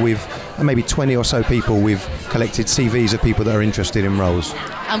far we've, maybe 20 or so people, we've collected CVs of people that are interested in roles.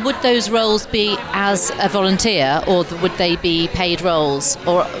 And would those roles be as a volunteer, or would they be paid roles?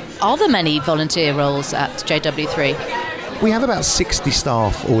 Or are there many volunteer roles at JW3? We have about 60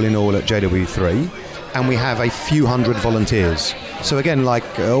 staff all in all at JW3, and we have a few hundred volunteers. So again,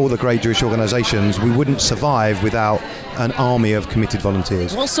 like all the great Jewish organisations, we wouldn't survive without an army of committed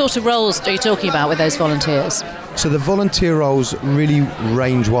volunteers. What sort of roles are you talking about with those volunteers? So the volunteer roles really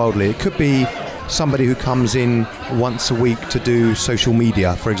range wildly. It could be somebody who comes in once a week to do social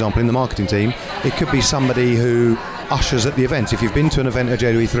media, for example, in the marketing team. It could be somebody who ushers at the event. If you've been to an event at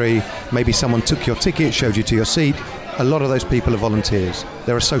JW3, maybe someone took your ticket, showed you to your seat. A lot of those people are volunteers.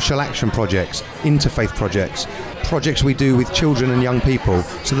 There are social action projects, interfaith projects we do with children and young people.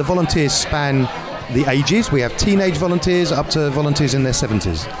 So the volunteers span the ages. We have teenage volunteers up to volunteers in their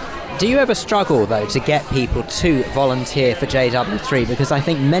 70s. Do you ever struggle, though, to get people to volunteer for JW3? Because I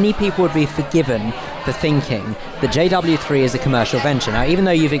think many people would be forgiven for thinking that JW3 is a commercial venture. Now, even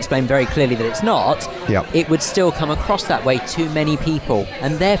though you've explained very clearly that it's not, it would still come across that way to many people.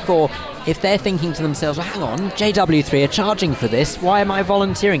 And therefore, if they're thinking to themselves, well, hang on, JW3 are charging for this, why am I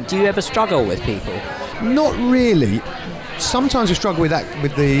volunteering? Do you ever struggle with people? Not really. Sometimes we struggle with that,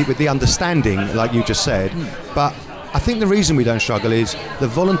 with the understanding, like you just said, but I think the reason we don't struggle is the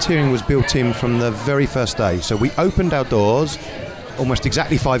volunteering was built in from the very first day. So we opened our doors almost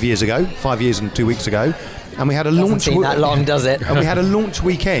exactly 5 years ago, 5 years and 2 weeks ago, and we had a launch. Doesn't seem that long, does it? And we had a launch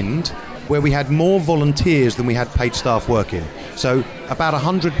weekend where we had more volunteers than we had paid staff working. So about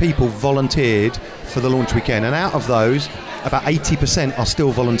 100 people volunteered for the launch weekend, and out of those, about 80% are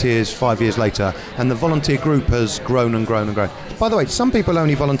still volunteers 5 years later, and the volunteer group has grown and grown and grown. By the way, some people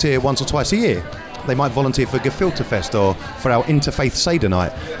only volunteer once or twice a year. They might volunteer for Gefilte Fest or for our Interfaith Seder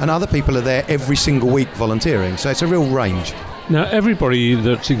night, and other people are there every single week volunteering, so it's a real range. Now, everybody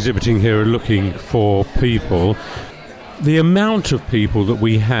that's exhibiting here are looking for people. The amount of people that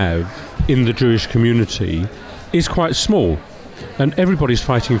we have in the Jewish community is quite small, and everybody's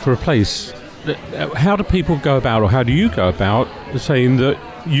fighting for a place. How do people go about, or how do you go about saying that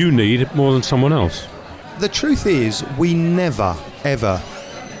you need it more than someone else? The truth is, we never, ever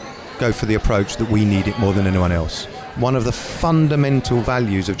go for the approach that we need it more than anyone else. One of the fundamental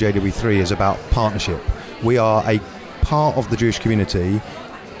values of JW3 is about partnership. We are a part of the Jewish community.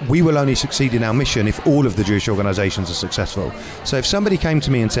 We will only succeed in our mission if all of the Jewish organisations are successful. So if somebody came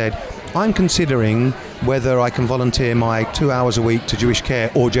to me and said, I'm considering whether I can volunteer my 2 hours a week to Jewish Care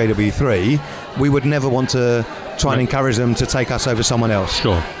or JW3, we would never want to try and encourage them to take us over someone else.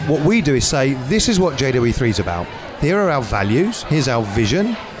 Sure. What we do is say, this is what JW3 is about. Here are our values, here's our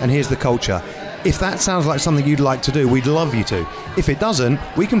vision, and here's the culture. If that sounds like something you'd like to do, we'd love you to. If it doesn't,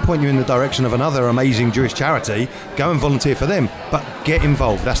 we can point you in the direction of another amazing Jewish charity. Go and volunteer for them, but get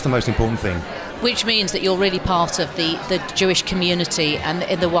involved. That's the most important thing. Which means that you're really part of the Jewish community and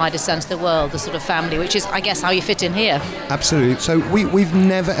in the wider sense of the world, the sort of family, which is, I guess, how you fit in here. Absolutely. So we've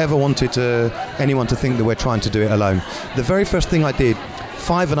never, ever wanted anyone to think that we're trying to do it alone. The very first thing I did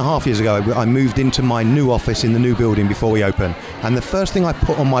 5.5 years ago, I moved into my new office in the new building before we opened. And the first thing I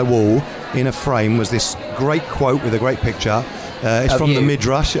put on my wall in a frame was this great quote with a great picture. It's from the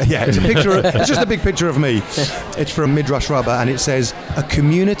Midrash. Yeah, it's a picture. It's just a big picture of me. It's from Midrash Rabbah, and it says, "A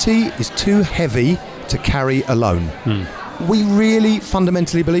community is too heavy to carry alone." We really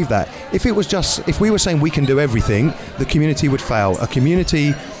fundamentally believe that. If we were saying we can do everything, the community would fail. A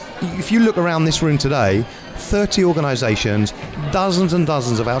community, if you look around this room today, 30 organisations, dozens and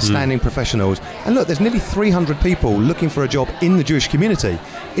dozens of outstanding professionals. And look, there's nearly 300 people looking for a job in the Jewish community.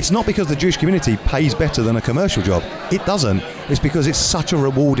 It's not because the Jewish community pays better than a commercial job. It doesn't. It's because it's such a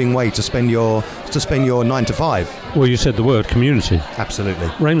rewarding way to spend your 9 to 5. Well, you said the word community.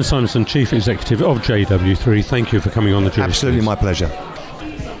 Absolutely. Raymond Simonson, Chief Executive of JW3, thank you for coming on the Jewish Absolutely, News. My pleasure.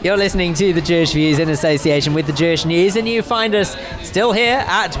 You're listening to The Jewish Views in association with The Jewish News, and you find us still here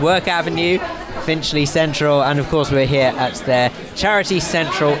at Work Avenue, Finchley Central, and of course we're here at their Charity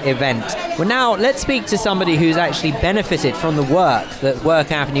Central event. Well, now let's speak to somebody who's actually benefited from the work that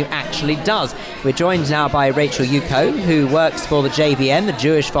Work Avenue actually does. We're joined now by Rachel Yuko, who works for the JVN, the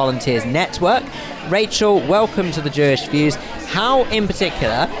Jewish Volunteers Network. Rachel, welcome to The Jewish Views. How in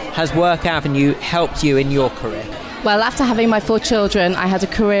particular has Work Avenue helped you in your career? Well, after having my 4 children, I had a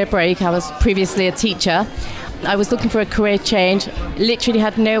career break. I was previously a teacher. I was looking for a career change, literally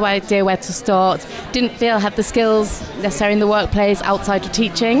had no idea where to start, didn't feel I had the skills necessary in the workplace outside of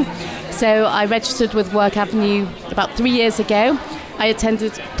teaching. So I registered with Work Avenue about 3 years ago, I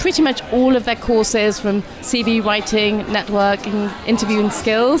attended pretty much all of their courses, from CV writing, networking, interviewing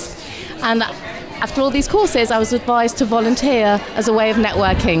skills. And after all these courses, I was advised to volunteer as a way of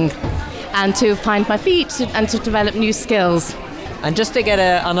networking and to find my feet and to develop new skills. And just to get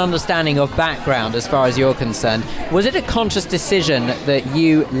an understanding of background as far as you're concerned, was it a conscious decision that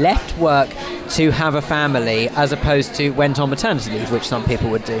you left work to have a family as opposed to went on maternity leave, which some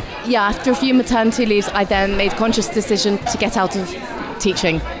people would do? Yeah, after a few maternity leaves, I then made a conscious decision to get out of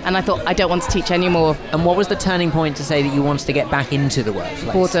teaching, and I thought, I don't want to teach anymore. And what was the turning point to say that you wanted to get back into the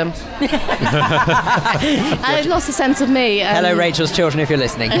workplace? Boredom. I lost a sense of me. Hello, Rachel's children, if you're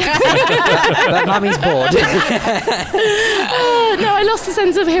listening. but Mummy's bored. No, I lost a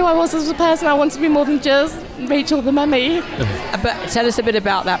sense of who I was as a person. I wanted to be more than just Rachel the mummy. But tell us a bit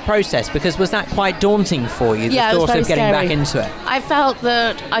about that process, because was that quite daunting for you, the thought of getting scary. back into it? I felt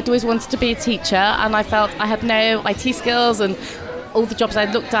that I'd always wanted to be a teacher, and I felt I had no IT skills, and all the jobs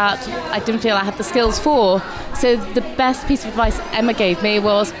I'd looked at, I didn't feel I had the skills for. So the best piece of advice Emma gave me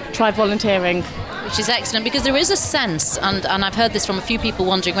was try volunteering. Which is excellent, because there is a sense, and I've heard this from a few people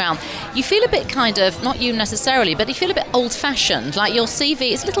wandering around, you feel a bit kind of, not you necessarily, but you feel a bit old-fashioned. Like your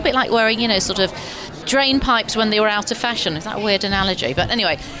CV, it's a little bit like wearing, sort of drain pipes when they were out of fashion. Is that a weird analogy? But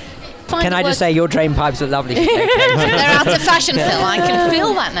anyway... Can I just say your drain pipes are lovely? They're out of fashion, Phil. I can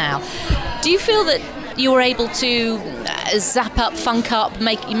feel that now. Do you feel that you were able to zap up, funk up,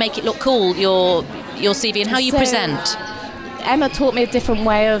 make it look cool, your CV, and how you present? Emma taught me a different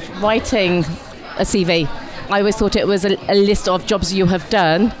way of writing a CV. I always thought it was a list of jobs you have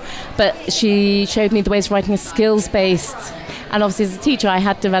done, but she showed me the ways of writing a skills-based. And obviously as a teacher I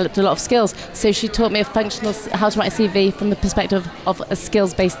had developed a lot of skills, so she taught me how to write a CV from the perspective of a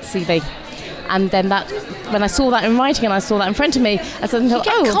skills-based CV. And then when I saw that in writing and I saw that in front of me, I suddenly thought,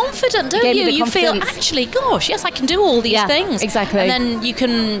 you get confident, don't you? You feel, actually, gosh, yes, I can do all these things. Exactly. And then you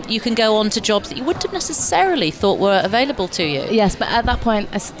can go on to jobs that you wouldn't have necessarily thought were available to you. Yes, but at that point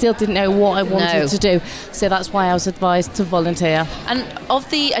I still didn't know what I wanted to do. So that's why I was advised to volunteer. And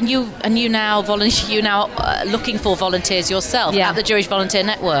you now looking for volunteers yourself at the Jewish Volunteer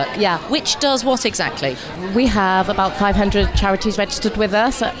Network. Yeah. Which does what exactly? We have about 500 charities registered with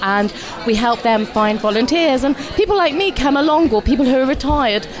us, and we help them find volunteers, and people like me come along, or people who are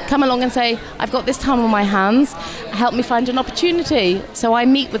retired come along and say, I've got this time on my hands, help me find an opportunity. So I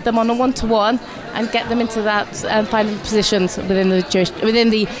meet with them on a one-to-one and get them into that and find positions within the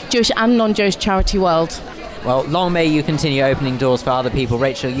Jewish and non-Jewish charity world. Well, long may you continue opening doors for other people.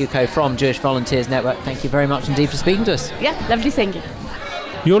 Rachel Yuko from Jewish Volunteers Network, thank you very much indeed for speaking to us. Yeah, lovely, thank you.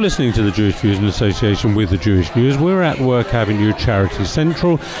 You're listening to the Jewish Views in association with the Jewish News. We're at Work Avenue Charity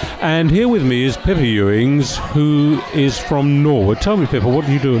Central, and here with me is Pippa Ewings, who is from Norwood. Tell me, Pippa, what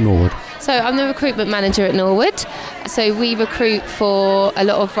do you do at Norwood? So I'm the recruitment manager at Norwood. So we recruit for a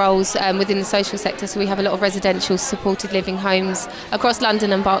lot of roles within the social sector. So we have a lot of residential supported living homes across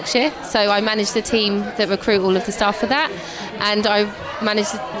London and Berkshire. So I manage the team that recruit all of the staff for that. And I manage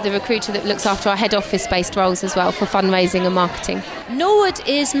the recruiter that looks after our head office based roles as well for fundraising and marketing. Norwood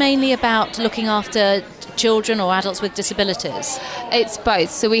is mainly about looking after children or adults with disabilities? It's both.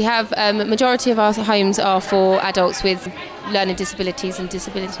 So we have a majority of our homes are for adults with learning disabilities and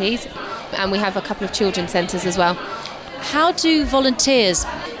disabilities, and we have a couple of children's centres as well. How do volunteers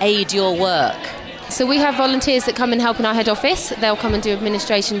aid your work? So we have volunteers that come and help in our head office. They'll come and do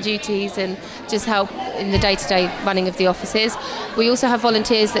administration duties and just help in the day-to-day running of the offices. We also have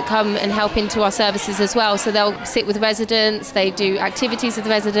volunteers that come and help into our services as well. So they'll sit with residents, they do activities with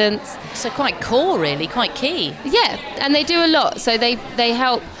residents. So quite core, really, quite key. Yeah, and they do a lot. So they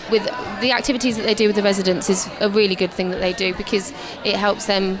help with the activities that they do with the residents is a really good thing that they do, because it helps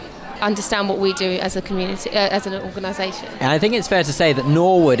them understand what we do as a community, as an organisation. And I think it's fair to say that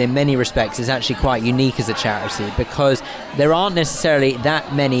Norwood in many respects is actually quite unique as a charity, because there aren't necessarily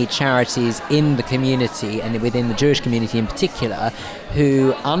that many charities in the community, and within the Jewish community in particular,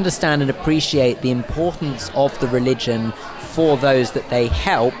 who understand and appreciate the importance of the religion for those that they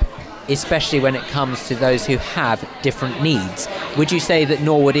help, especially when it comes to those who have different needs. Would you say that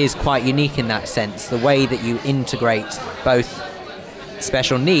Norwood is quite unique in that sense, the way that you integrate both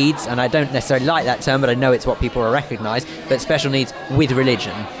special needs, and I don't necessarily like that term, but I know it's what people will recognise, but special needs with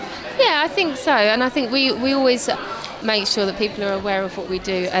religion? Yeah, I think so, and I think we always make sure that people are aware of what we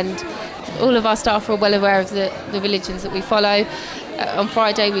do, and all of our staff are well aware of the religions that we follow. On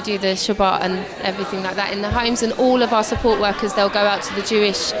Friday we do the Shabbat and everything like that in the homes, and all of our support workers, they'll go out to the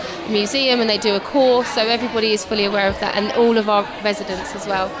Jewish Museum and they do a course, so everybody is fully aware of that, and all of our residents as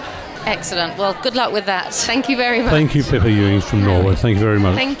well. Excellent. Well, good luck with that. Thank you very much. Thank you, Pippa Ewings from Norwood. Thank you very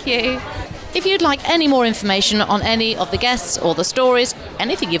much. Thank you. If you'd like any more information on any of the guests or the stories,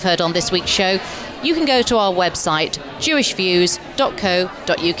 anything you've heard on this week's show, you can go to our website,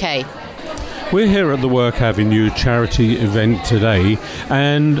 jewishviews.co.uk. We're here at the Work Avenue charity event today,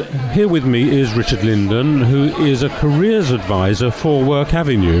 and here with me is Richard Linden, who is a careers advisor for Work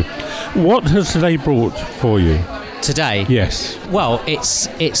Avenue. What has today brought for you? Today? Yes. Well,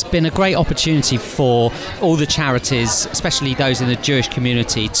 it's been a great opportunity for all the charities, especially those in the Jewish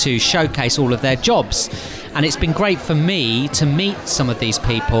community, to showcase all of their jobs. And it's been great for me to meet some of these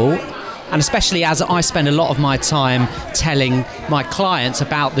people, and especially as I spend a lot of my time telling my clients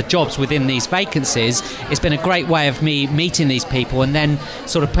about the jobs within these vacancies, it's been a great way of me meeting these people and then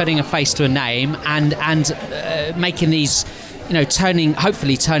sort of putting a face to a name and making these,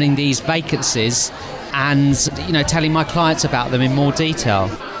 hopefully turning these vacancies and, telling my clients about them in more detail.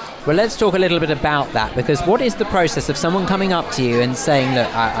 Well, let's talk a little bit about that, because what is the process of someone coming up to you and saying,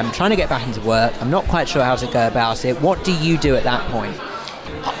 look, I'm trying to get back into work, I'm not quite sure how to go about it. What do you do at that point?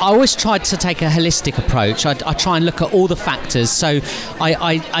 I always try to take a holistic approach. I try and look at all the factors. So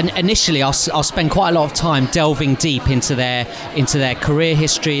initially I'll spend quite a lot of time delving deep into their career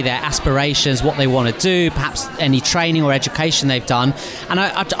history, their aspirations, what they want to do, perhaps any training or education they've done. And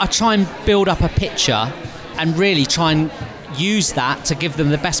I try and build up a picture and really try and use that to give them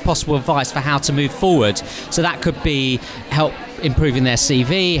the best possible advice for how to move forward. So that could be help improving their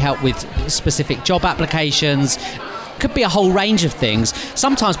CV, help with specific job applications. Could be a whole range of things.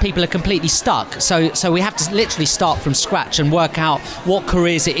 Sometimes people are completely stuck, so we have to literally start from scratch and work out what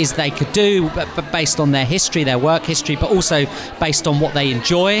careers it is they could do, but based on their history, their work history, but also based on what they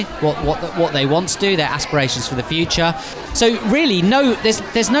enjoy, what they want to do, their aspirations for the future. So really,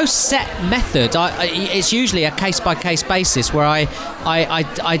 there's no set method. It's usually a case-by-case basis where I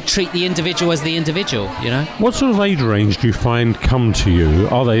treat the individual as the individual. What sort of age range do you find come to you?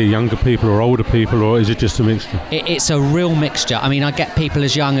 Are they younger people or older people, or is it just a mixture? It's a real mixture. I mean, I get people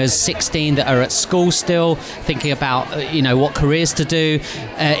as young as 16 that are at school still, thinking about what careers to do.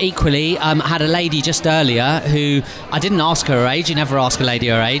 Equally, I had a lady just earlier who I didn't ask her age. You never ask a lady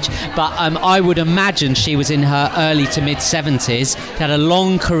her age, but I would imagine she was in her early to mid 70s. Had a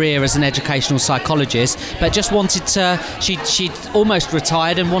long career as an educational psychologist, but just wanted to. She'd almost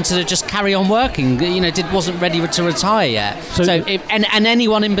retired and wanted to just carry on working. Wasn't ready to retire yet. And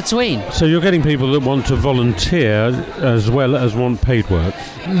anyone in between. So you're getting people that want to volunteer as well as want paid work.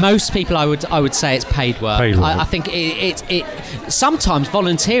 Most people, I would say, it's paid work. I think it sometimes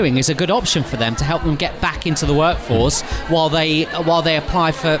volunteering is a good option for them to help them get back into the workforce while they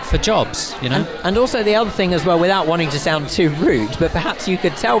apply for jobs. And also the other thing as well, without wanting to sound too rude, but perhaps you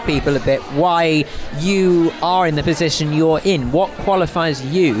could tell people a bit why you are in the position you're in. What qualifies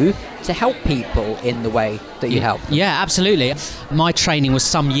you to help people in the way that you help them? Yeah, absolutely. My training was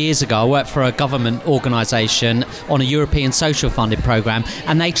some years ago. I worked for a government organisation on a European social funded programme,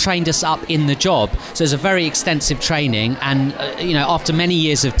 and they trained us up in the job. So it's a very extensive training, and after many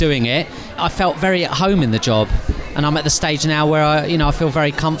years of doing it, I felt very at home in the job, and I'm at the stage now where I feel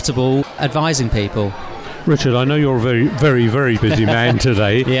very comfortable advising people. Richard, I know you're a very, very, very busy man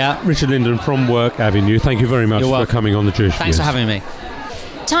today. Yeah. Richard Linden from Work Avenue, thank you very much for coming on the Jewish Thanks Views. for having me.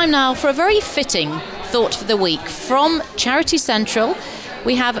 Time now for a very fitting thought for the week. From Charity Central,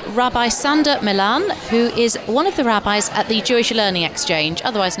 we have Rabbi Sandor Milun, who is one of the rabbis at the Jewish Learning Exchange,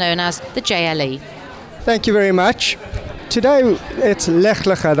 otherwise known as the JLE. Thank you very much. Today it's Lech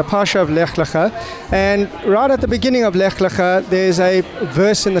Lecha, the Parsha of Lech Lecha, and right at the beginning of Lech Lecha there's a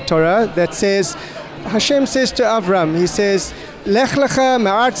verse in the Torah that says, Hashem says to Avram, he says, Lech Lecha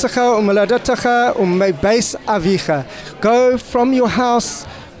me'artzecha u'moladatecha u'mebeis avicha. Go from your house,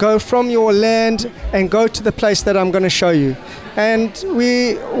 go from your land, and go to the place that I'm going to show you. And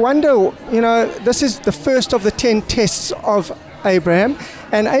we wonder, this is the first of the 10 tests of Abraham,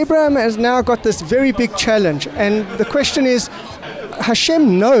 and Abraham has now got this very big challenge. And the question is,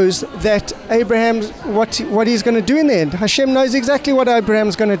 Hashem knows that Abraham, what he's going to do in the end. Hashem knows exactly what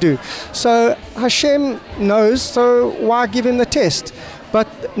Abraham's going to do. So Hashem knows, so why give him the test? But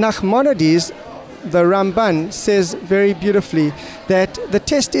Nachmanides, the Ramban, says very beautifully that the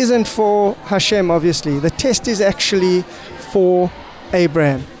test isn't for Hashem, obviously. The test is actually for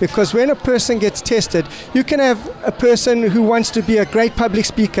Abraham. Because when a person gets tested, you can have a person who wants to be a great public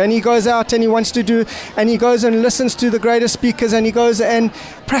speaker, and he goes out and he wants to do, and he goes and listens to the greatest speakers, and he goes and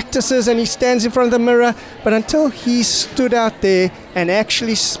practices, and he stands in front of the mirror. But until he stood out there and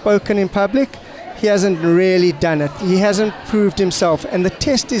actually spoken in public, he hasn't really done it. He hasn't proved himself. And the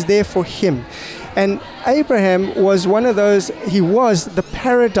test is there for him. And Abraham was one of those, he was the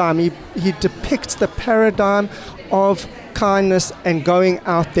paradigm, he depicts the paradigm of kindness and going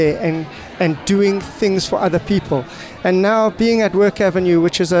out there and doing things for other people. And now being at Work Avenue,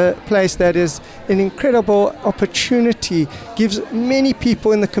 which is a place that is an incredible opportunity, gives many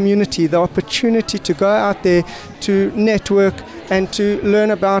people in the community the opportunity to go out there to network and to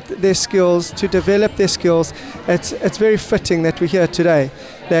learn about their skills, to develop their skills. It's very fitting that we're here today,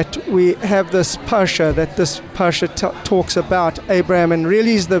 that we have this parsha, that this parsha talks about Abraham, and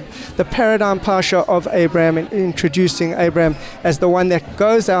really is the paradigm parsha of Abraham, and introducing Abraham as the one that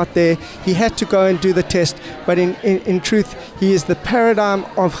goes out there. He had to go and do the test, but in truth, he is the paradigm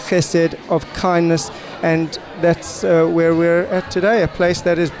of chesed, of kindness, and that's where we're at today, a place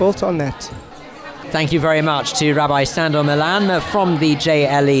that is built on that. Thank you very much to Rabbi Sandor Milun from the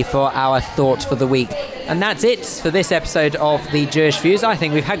JLE for our thought for the week. And that's it for this episode of the Jewish Views. I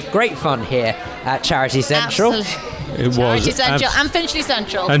think we've had great fun here at Charity Central. Absolutely. It Charity was Central and Finchley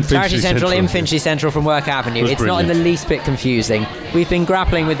Central. Charity Central in Finchley Central from Work Avenue. It's brilliant. not in the least bit confusing. We've been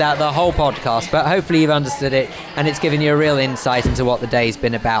grappling with that the whole podcast, but hopefully you've understood it and it's given you a real insight into what the day's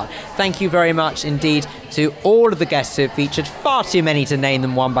been about. Thank you very much indeed to all of the guests who have featured, far too many to name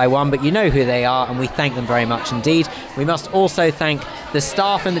them one by one, but you know who they are, and we thank them very much indeed. We must also thank the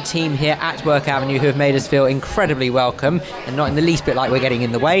staff and the team here at Work Avenue who have made us feel incredibly welcome and not in the least bit like we're getting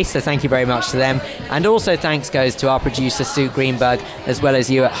in the way, so thank you very much to them. And also thanks goes to our producer Sue Greenberg, as well as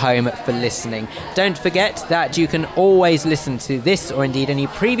you at home for listening. Don't forget that you can always listen to this or indeed any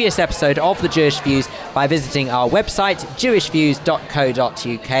previous episode of the Jewish Views by visiting our website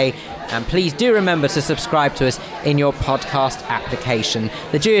jewishviews.co.uk, and please do remember to subscribe to us in your podcast application.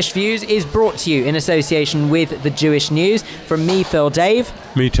 The Jewish Views is brought to you in association with the Jewish News. From me, Phil Dave.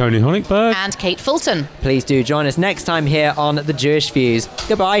 Me, Tony Honigberg. And Kate Fulton. Please do join us next time here on the Jewish Views.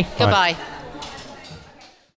 Goodbye. Goodbye.